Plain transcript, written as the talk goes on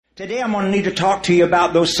Today I'm going to need to talk to you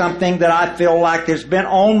about something that I feel like has been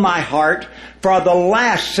on my heart for the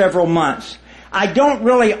last several months. I don't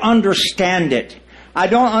really understand it. I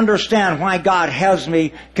don't understand why God has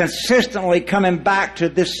me consistently coming back to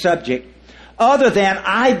this subject, other than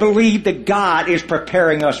I believe that God is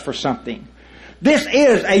preparing us for something. This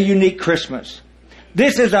is a unique Christmas.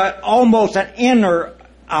 This is almost an inner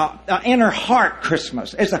heart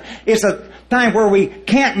Christmas. It's a time where we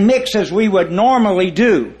can't mix as we would normally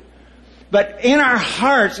do. But in our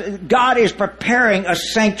hearts, God is preparing a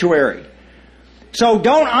sanctuary. So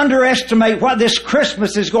don't underestimate what this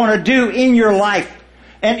Christmas is going to do in your life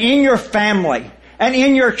and in your family and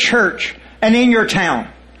in your church and in your town.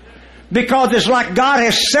 Because it's like God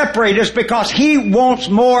has separated us because He wants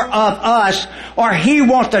more of us, or He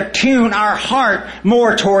wants to tune our heart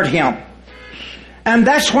more toward Him. And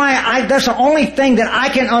that's why that's the only thing that I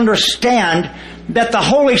can understand that the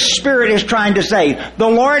Holy Spirit is trying to say. The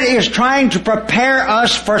Lord is trying to prepare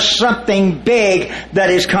us for something big that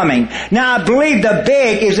is coming. Now I believe the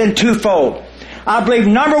big is in twofold. I believe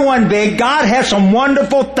number one big, God has some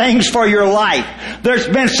wonderful things for your life. There's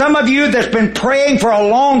been some of you that's been praying for a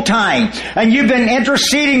long time, and you've been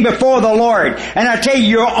interceding before the Lord. And I tell you,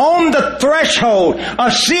 you're on the threshold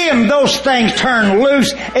of seeing those things turn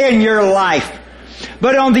loose in your life.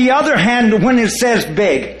 But on the other hand, when it says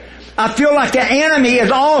big, I feel like the enemy is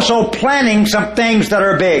also planning some things that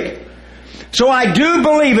are big. So I do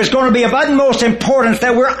believe it's going to be of utmost importance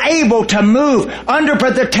that we're able to move under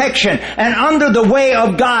protection and under the way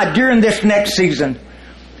of God during this next season.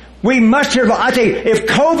 We must have, I tell you, if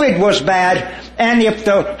COVID was bad, and if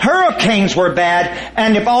the hurricanes were bad,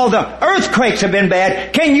 and if all the earthquakes have been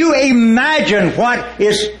bad, can you imagine what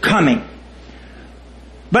is coming?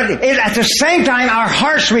 But at the same time, our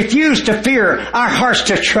hearts refuse to fear, our hearts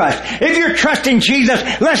to trust. If you're trusting Jesus,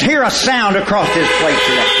 let's hear a sound across this place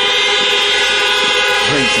today.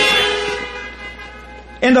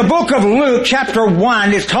 In the book of Luke, chapter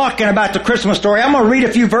 1, is talking about the Christmas story. I'm going to read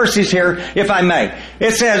a few verses here, if I may.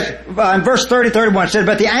 It says, in verse 31, it says,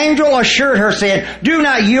 "But the angel assured her, saying, 'Do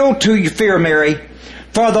not yield to your fear, Mary,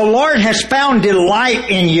 for the Lord has found delight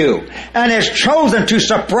in you and has chosen to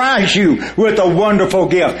surprise you with a wonderful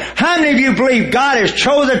gift.'" How many of you believe God has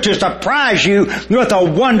chosen to surprise you with a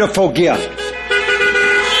wonderful gift?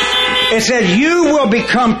 It says, "You will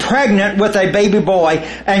become pregnant with a baby boy,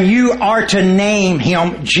 and you are to name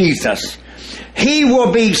him Jesus. He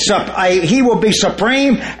will be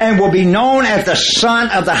supreme and will be known as the Son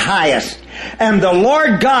of the Highest. And the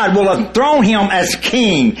Lord God will enthrone him as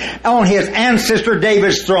king on his ancestor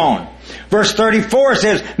David's throne." Verse 34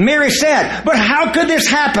 says, Mary said, "But how could this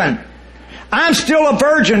happen? I'm still a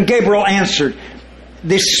virgin," Gabriel answered.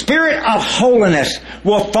 "The Spirit of holiness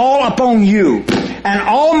will fall upon you, and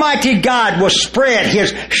Almighty God will spread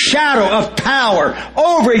His shadow of power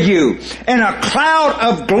over you in a cloud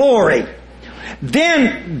of glory.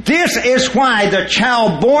 Then this is why the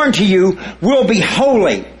child born to you will be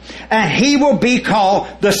holy, and He will be called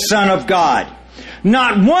the Son of God.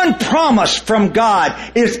 Not one promise from God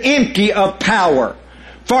is empty of power,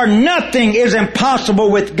 for nothing is impossible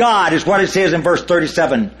with God," is what it says in verse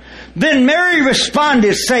 37. Then Mary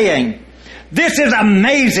responded, saying, "This is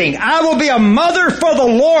amazing. I will be a mother for the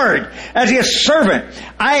Lord as His servant.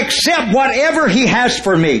 I accept whatever He has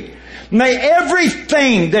for me. May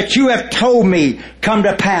everything that you have told me come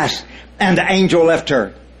to pass." And the angel left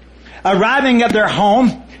her. Arriving at their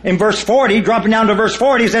home, in verse 40, dropping down to verse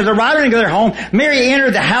 40, it says, "Arriving at their home, Mary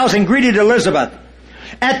entered the house and greeted Elizabeth.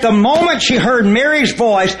 At the moment she heard Mary's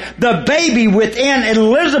voice, the baby within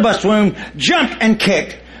Elizabeth's womb jumped and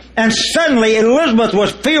kicked. And suddenly Elizabeth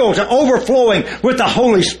was filled to overflowing with the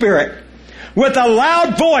Holy Spirit. With a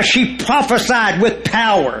loud voice she prophesied with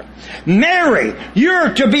power, 'Mary, you're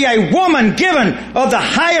to be a woman given of the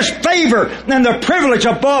highest favor and the privilege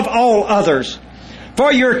above all others.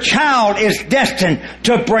 For your child is destined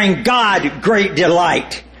to bring God great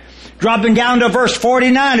delight.'" Dropping down to verse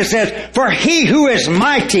 49, it says, "For He who is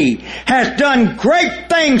mighty has done great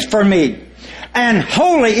things for me, and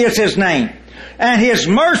holy is His name. And His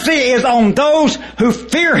mercy is on those who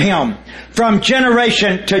fear Him from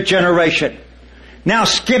generation to generation." Now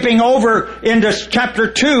skipping over into chapter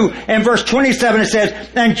 2 and verse 27, it says,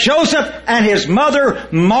 "And Joseph and his mother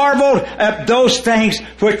marveled at those things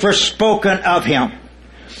which were spoken of him."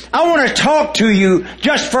 I want to talk to you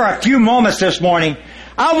just for a few moments this morning.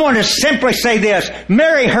 I want to simply say this: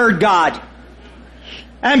 Mary heard God.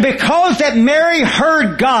 And because that Mary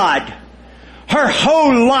heard God, her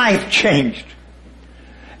whole life changed.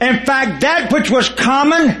 In fact, that which was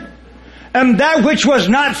common and that which was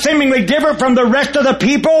not seemingly different from the rest of the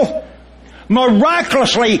people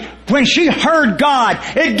miraculously, when she heard God,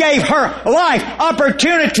 it gave her life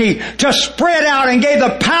opportunity to spread out and gave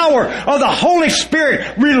the power of the Holy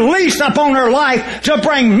Spirit released upon her life to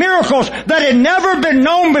bring miracles that had never been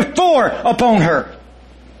known before upon her.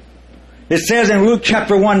 It says in Luke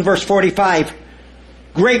chapter 1 verse 45,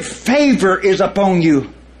 great favor is upon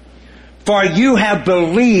you, for you have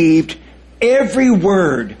believed every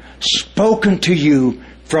word spoken to you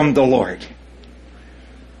from the Lord.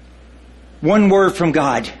 One word from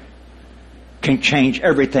God can change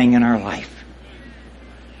everything in our life.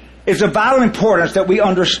 It's of vital importance that we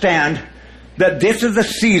understand that this is the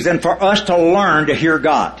season for us to learn to hear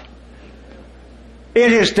God.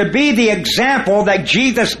 It is to be the example that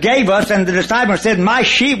Jesus gave us, and the disciples said, my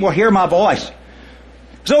sheep will hear my voice.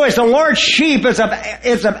 So as the Lord's sheep, it's of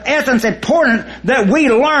essence important that we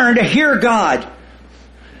learn to hear God.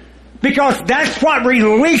 Because that's what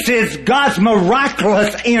releases God's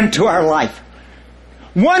miraculous into our life.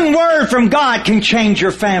 One word from God can change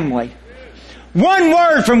your family. One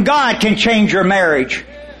word from God can change your marriage.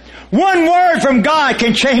 One word from God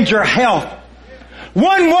can change your health.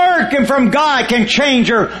 One word from God can change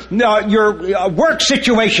your work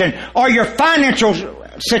situation or your financial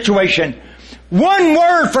situation. One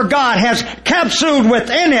word for God has capsuled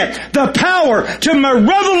within it the power to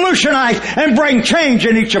revolutionize and bring change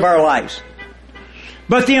in each of our lives.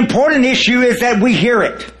 But the important issue is that we hear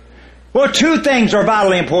it. Well, two things are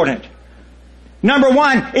vitally important. Number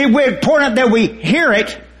one, it's important that we hear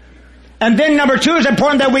it. And then number two, it's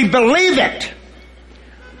important that we believe it.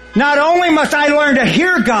 Not only must I learn to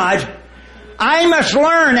hear God, I must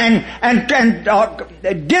learn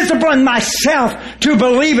and discipline myself to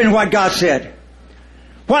believe in what God said.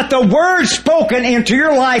 What the Word spoken into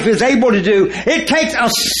your life is able to do, it takes a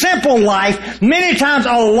simple life, many times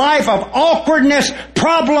a life of awkwardness,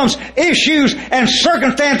 problems, issues, and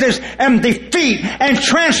circumstances, and defeat, and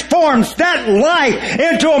transforms that life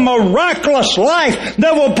into a miraculous life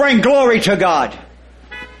that will bring glory to God.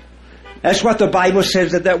 That's what the Bible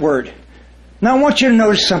says of that Word. Now I want you to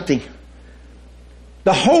notice something.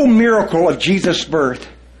 The whole miracle of Jesus' birth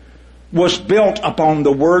was built upon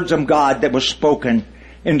the words of God that was spoken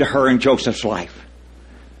into her and Joseph's life.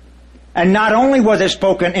 And not only was it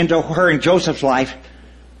spoken into her and Joseph's life,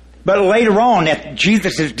 but later on at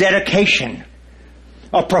Jesus' dedication,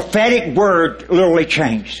 a prophetic word literally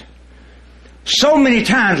changed. So many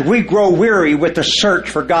times we grow weary with the search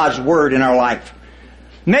for God's Word in our life.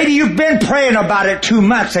 Maybe you've been praying about it 2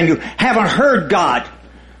 months and you haven't heard God.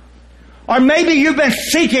 Or maybe you've been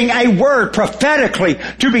seeking a word prophetically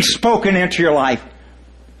to be spoken into your life.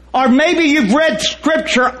 Or maybe you've read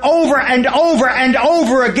Scripture over and over and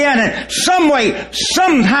over again, and some way,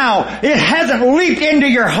 somehow, it hasn't leaped into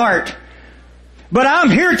your heart. But I'm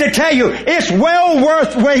here to tell you, it's well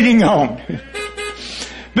worth waiting on.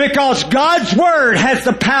 Because God's Word has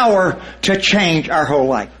the power to change our whole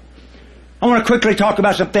life. I want to quickly talk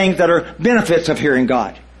about some things that are benefits of hearing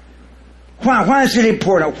God. Why is it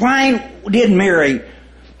important? Why did Mary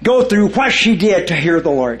go through what she did to hear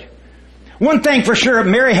the Lord? One thing for sure,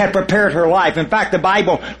 Mary had prepared her life. In fact, the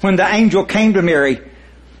Bible, when the angel came to Mary,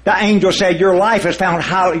 the angel said, your life is found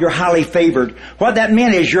you're highly favored. What that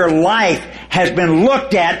meant is your life has been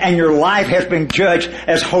looked at and your life has been judged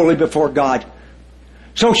as holy before God.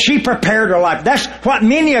 So she prepared her life. That's what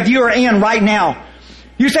many of you are in right now.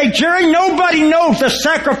 You say, Jerry, nobody knows the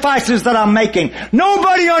sacrifices that I'm making.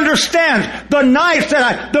 Nobody understands the nights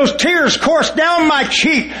that those tears course down my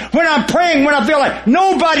cheek when I'm praying, when I feel like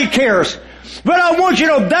nobody cares. But I want you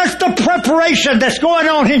to know that's the preparation that's going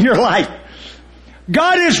on in your life.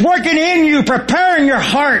 God is working in you, preparing your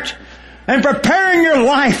heart and preparing your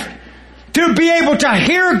life to be able to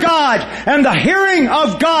hear God. And the hearing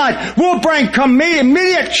of God will bring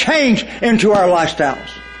immediate change into our lifestyles.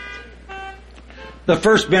 The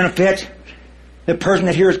first benefit, the person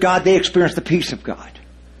that hears God, they experience the peace of God.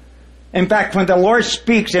 In fact, when the Lord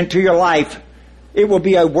speaks into your life, it will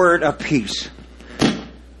be a word of peace.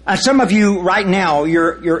 And some of you right now,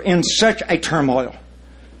 you're in such a turmoil.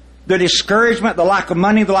 The discouragement, the lack of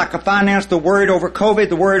money, the lack of finance, the worry over COVID,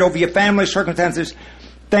 the worry over your family circumstances.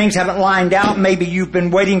 Things haven't lined out. Maybe you've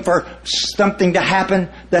been waiting for something to happen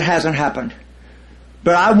that hasn't happened.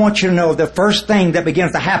 But I want you to know the first thing that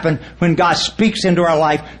begins to happen when God speaks into our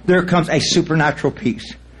life, there comes a supernatural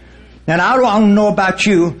peace. And I don't know about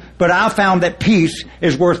you, but I found that peace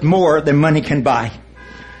is worth more than money can buy.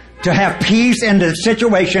 To have peace in the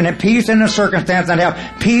situation and peace in the circumstance and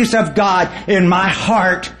have peace of God in my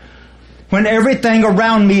heart when everything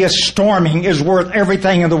around me is storming is worth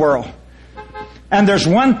everything in the world. And there's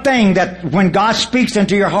one thing that when God speaks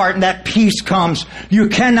into your heart and that peace comes, you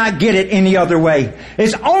cannot get it any other way.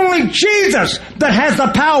 It's only Jesus that has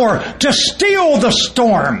the power to still the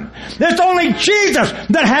storm. It's only Jesus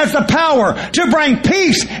that has the power to bring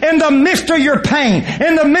peace in the midst of your pain,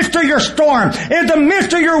 in the midst of your storm, in the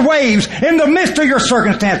midst of your waves, in the midst of your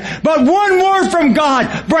circumstance. But one word from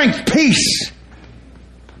God brings peace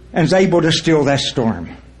and is able to still that storm.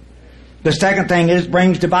 The second thing is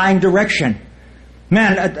brings divine direction.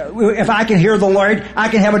 Man, if I can hear the Lord, I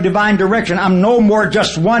can have a divine direction. I'm no more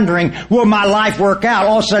just wondering, will my life work out?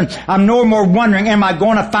 All of a sudden, I'm no more wondering, am I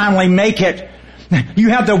going to finally make it?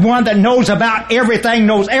 You have the one that knows about everything,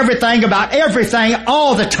 knows everything about everything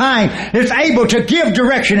all the time, is able to give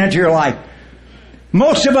direction into your life.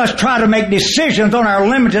 Most of us try to make decisions on our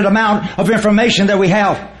limited amount of information that we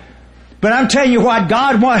have. But I'm telling you what,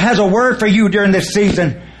 God has a word for you during this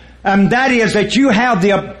season. And that is that you have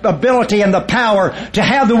the ability and the power to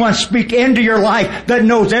have the one speak into your life that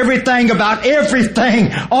knows everything about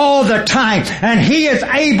everything all the time. And He is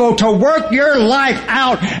able to work your life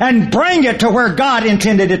out and bring it to where God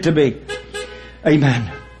intended it to be.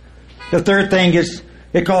 Amen. The third thing is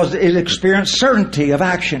it experience certainty of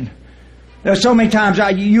action. There's so many times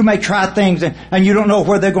you may try things and you don't know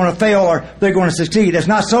whether they're going to fail or they're going to succeed. It's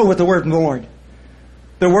not so with the word of the Lord.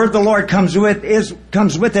 The word of the Lord comes with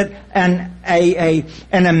it an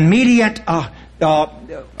immediate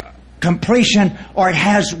completion, or it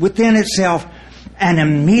has within itself an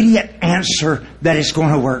immediate answer that is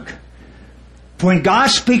going to work. When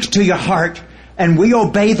God speaks to your heart and we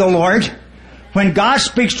obey the Lord, when God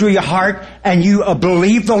speaks to your heart and you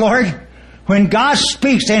believe the Lord, when God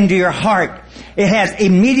speaks into your heart, it has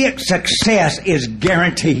immediate success, is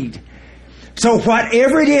guaranteed. So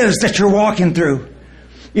whatever it is that you're walking through,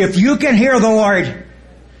 if you can hear the Lord,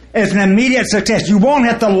 it's an immediate success. You won't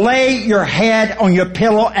have to lay your head on your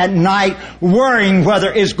pillow at night worrying whether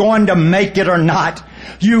it's going to make it or not.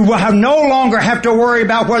 You will no longer have to worry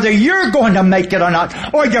about whether you're going to make it or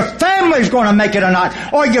not, or your family's going to make it or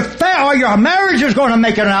not, or your marriage is going to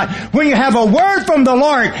make it or not. When you have a word from the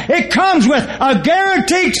Lord, it comes with a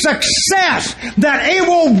guaranteed success that it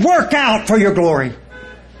will work out for your glory.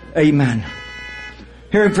 Amen.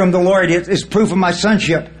 Hearing from the Lord is proof of my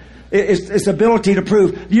sonship. It's ability to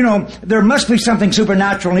prove. You know, there must be something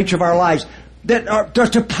supernatural in each of our lives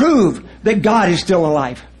to prove that God is still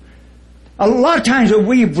alive. A lot of times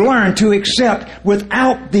we've learned to accept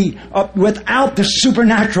without the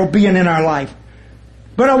supernatural being in our life.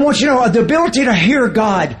 But I want you to know, the ability to hear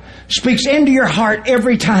God speaks into your heart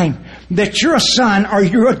every time that you're a son or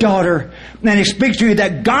you're a daughter, and He speaks to you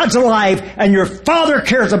that God's alive and your Father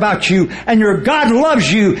cares about you and your God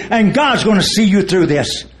loves you and God's going to see you through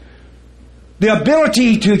this. The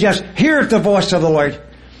ability to just hear the voice of the Lord.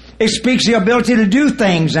 It speaks the ability to do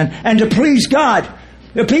things and to please God.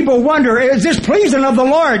 The people wonder, is this pleasing of the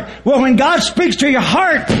Lord? Well, when God speaks to your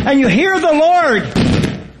heart and you hear the Lord,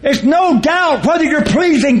 it's no doubt whether you're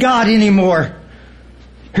pleasing God anymore.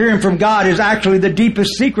 Hearing from God is actually the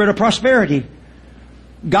deepest secret of prosperity.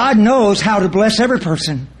 God knows how to bless every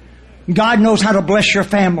person. God knows how to bless your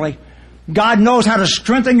family. God knows how to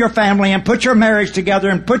strengthen your family and put your marriage together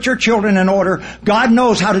and put your children in order. God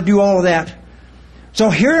knows how to do all of that. So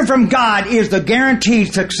hearing from God is the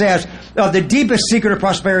guaranteed success of the deepest secret of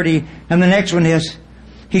prosperity. And the next one is,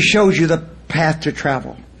 He shows you the path to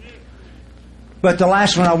travel. But the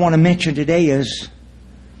last one I want to mention today is,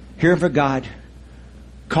 hearing from God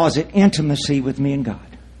causes intimacy with me and God.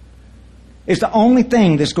 It's the only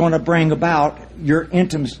thing that's going to bring about your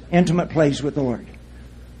intimate place with the Lord.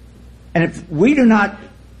 And if we do not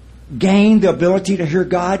gain the ability to hear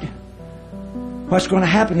God, what's going to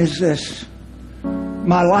happen is this.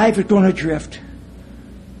 My life is going to drift.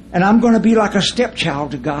 And I'm going to be like a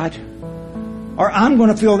stepchild to God. Or I'm going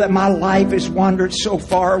to feel that my life has wandered so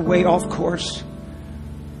far away off course.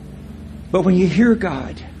 But when you hear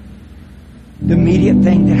God, the immediate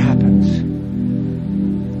thing that happens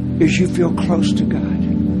is you feel close to God.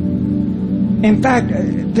 In fact,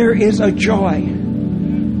 there is a joy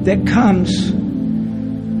that comes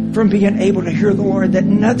from being able to hear the Lord that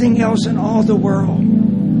nothing else in all the world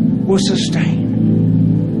will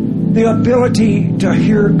sustain. The ability to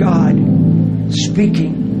hear God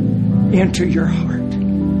speaking into your heart.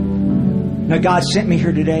 Now, God sent me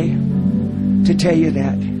here today to tell you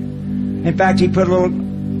that. In fact, He put a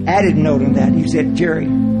little added note on that. He said, Jerry,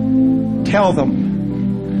 tell them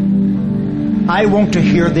I want to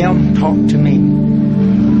hear them talk to me,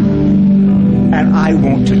 and I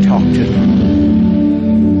want to talk to them.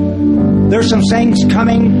 There's some things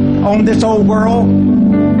coming on this old world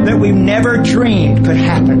that we've never dreamed could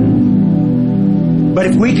happen. But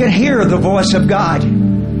if we can hear the voice of God,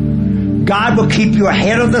 God will keep you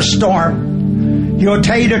ahead of the storm. He'll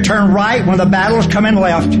tell you to turn right when the battle's coming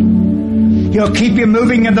left. He'll keep you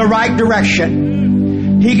moving in the right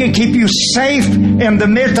direction. He can keep you safe in the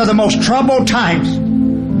midst of the most troubled times.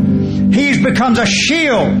 He becomes a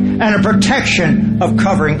shield and a protection of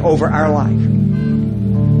covering over our life.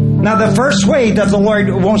 Now, the first way that the Lord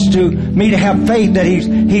wants me to have faith that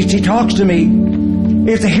He talks to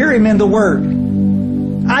me is to hear Him in the Word.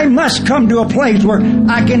 I must come to a place where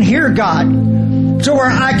I can hear God, so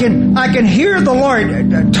where I can hear the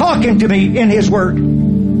Lord talking to me in His Word.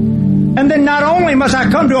 And then not only must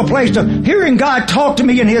I come to a place of hearing God talk to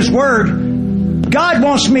me in His Word, God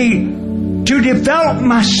wants me to develop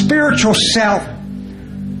my spiritual self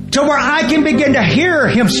to where I can begin to hear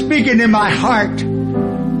Him speaking in my heart.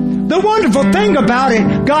 The wonderful thing about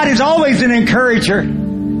it, God is always an encourager.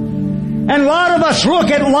 And a lot of us look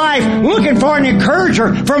at life looking for an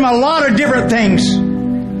encourager from a lot of different things.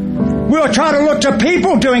 We'll try to look to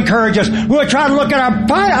people to encourage us. We'll try to look at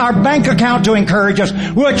our bank account to encourage us.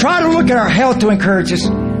 We'll try to look at our health to encourage us.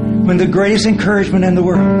 When the greatest encouragement in the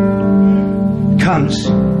world comes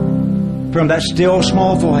from that still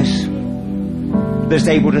small voice that's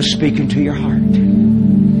able to speak into your heart.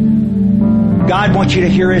 God wants you to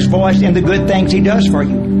hear His voice and the good things He does for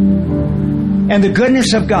you. And the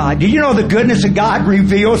goodness of God. Do you know the goodness of God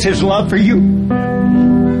reveals His love for you?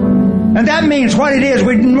 And that means what it is.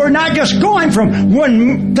 We're not just going from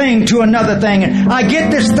one thing to another thing. And I get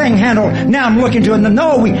this thing handled. Now I'm looking to it.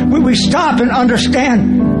 No, we stop and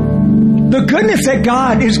understand the goodness that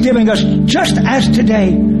God is giving us just as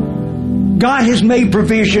today. God has made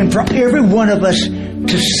provision for every one of us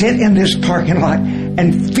to sit in this parking lot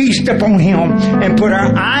and feast upon Him and put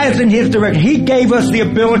our eyes in His direction. He gave us the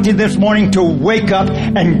ability this morning to wake up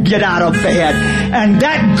and get out of bed. And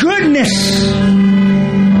that goodness,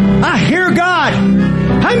 I hear God.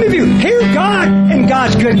 How many of you hear God in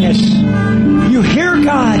God's goodness? You hear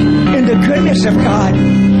God in the goodness of God.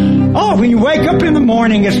 Oh, when you wake up in the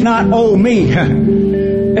morning, it's not, oh, me.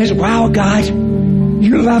 It's, wow, God,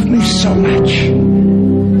 you love me so much.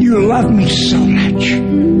 You love me so much.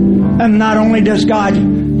 And not only does God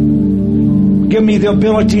give me the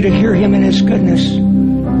ability to hear Him in His goodness,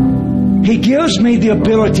 He gives me the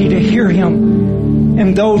ability to hear Him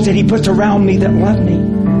in those that He puts around me that love me.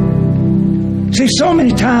 See, so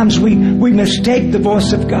many times we mistake the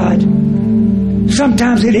voice of God.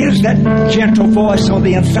 Sometimes it is that gentle voice on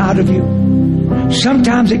the inside of you.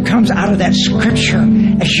 Sometimes it comes out of that scripture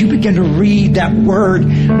as you begin to read that word,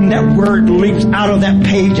 and that word leaps out of that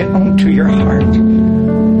page and onto your heart.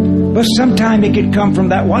 But sometimes it could come from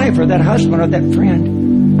that wife or that husband or that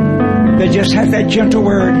friend that just has that gentle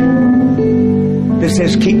word that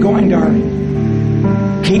says, keep going,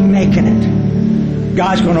 darling. Keep making it.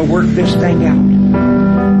 God's going to work this thing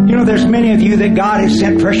out. You know, there's many of you that God has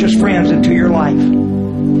sent precious friends into your life.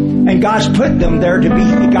 And God's put them there to be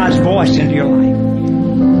God's voice into your life.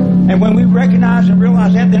 And when we recognize and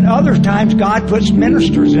realize that, then other times God puts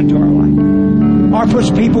ministers into our life. Or puts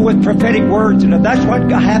people with prophetic words. And that's what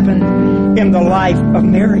happened in the life of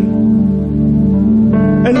Mary.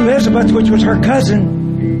 Elizabeth, which was her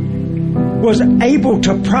cousin, was able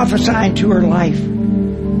to prophesy into her life.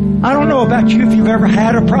 I don't know about you if you've ever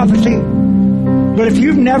had a prophecy. But if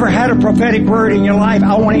you've never had a prophetic word in your life,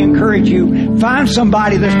 I want to encourage you. Find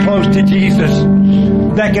somebody that's close to Jesus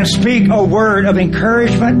that can speak a word of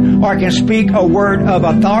encouragement, or can speak a word of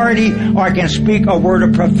authority, or can speak a word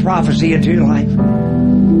of prophecy into your life.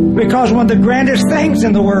 Because one of the grandest things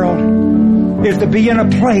in the world is to be in a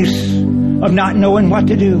place of not knowing what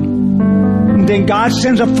to do. And then God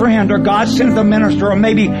sends a friend, or God sends a minister, or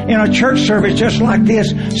maybe in a church service just like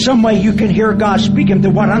this, some way you can hear God speaking to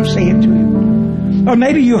what I'm saying to you. Or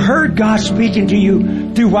maybe you heard God speaking to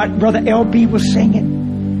you through what Brother LB was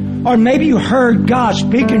singing. Or maybe you heard God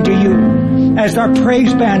speaking to you as our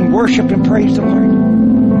praise band worshiped and praised the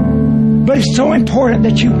Lord. But it's so important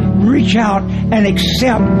that you reach out and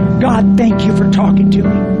accept, God, thank you for talking to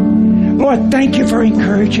me. Lord, thank you for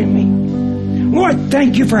encouraging me. Lord,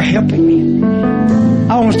 thank you for helping me.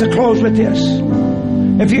 I want us to close with this.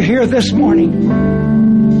 If you're here this morning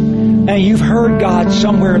and you've heard God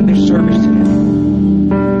somewhere in this service today,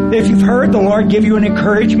 if you've heard the Lord give you an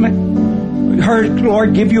encouragement, heard the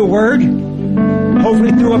Lord give you a word,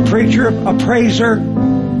 hopefully through a preacher, a praiser,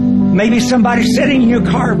 maybe somebody sitting in your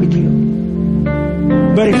car with you.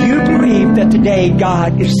 But if you believe that today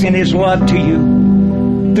God has sent His love to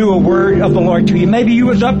you through a word of the Lord to you, maybe you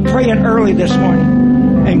was up praying early this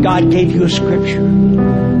morning and God gave you a scripture.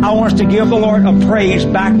 I want us to give the Lord a praise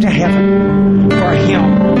back to heaven for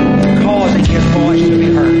Him to cause causing His voice to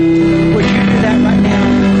be heard. Would you do that right now?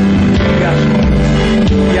 Yes, Lord.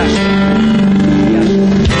 Yes, Lord. Yes,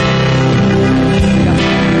 Lord.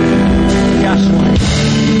 Yes, Lord.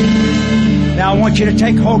 Now I want you to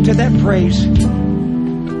take hold to that praise.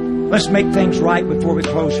 Let's make things right before we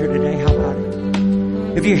close here today. How about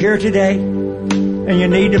it? If you're here today and you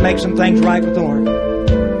need to make some things right with the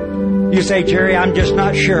Lord, you say, Jerry, I'm just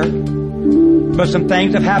not sure, but some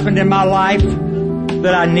things have happened in my life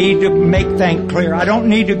that I need to make things clear. I don't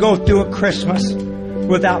need to go through a Christmas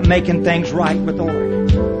without making things right with the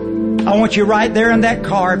Lord. I want you right there in that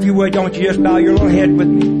car, if you would, I want you to just bow your little head with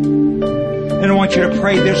me. And I want you to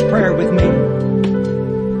pray this prayer with me.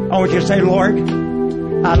 I want you to say, Lord,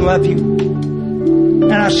 I love you.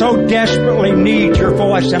 And I so desperately need your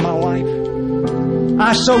voice in my life.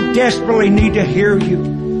 I so desperately need to hear you.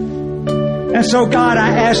 And so, God, I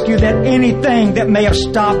ask you that anything that may have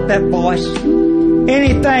stopped that voice,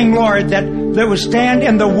 anything, Lord, that would stand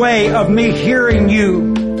in the way of me hearing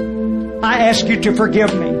you, I ask you to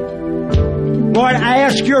forgive me. Lord, I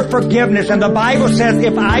ask your forgiveness. And the Bible says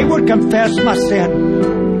if I would confess my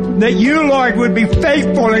sin, that you, Lord, would be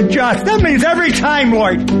faithful and just. That means every time,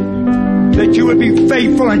 Lord, that you would be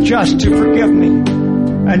faithful and just to forgive me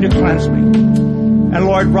and to cleanse me. And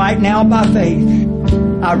Lord, right now by faith,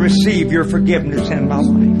 I receive your forgiveness in my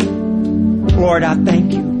life. Lord, I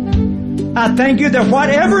thank you. I thank you that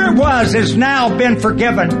whatever it was has now been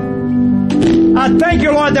forgiven. I thank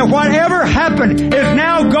you, Lord, that whatever happened is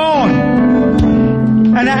now gone.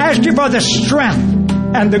 And I ask you for the strength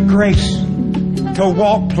and the grace to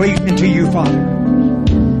walk pleasing to you, Father.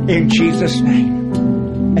 In Jesus' name,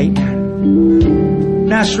 amen.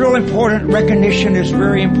 Now, it's real important. Recognition is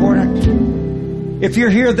very important. If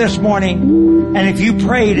you're here this morning, and if you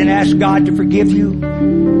prayed and asked God to forgive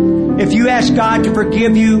you, if you asked God to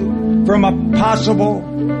forgive you from a possible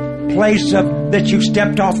place that you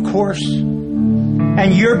stepped off course,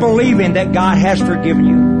 and you're believing that God has forgiven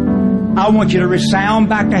you, I want you to resound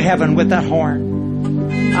back to heaven with that horn.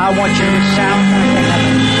 I want you to resound back to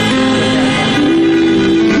heaven with that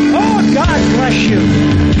horn. Oh, God bless you.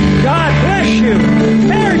 God bless you.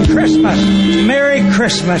 Merry Christmas. Merry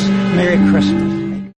Christmas. Merry Christmas.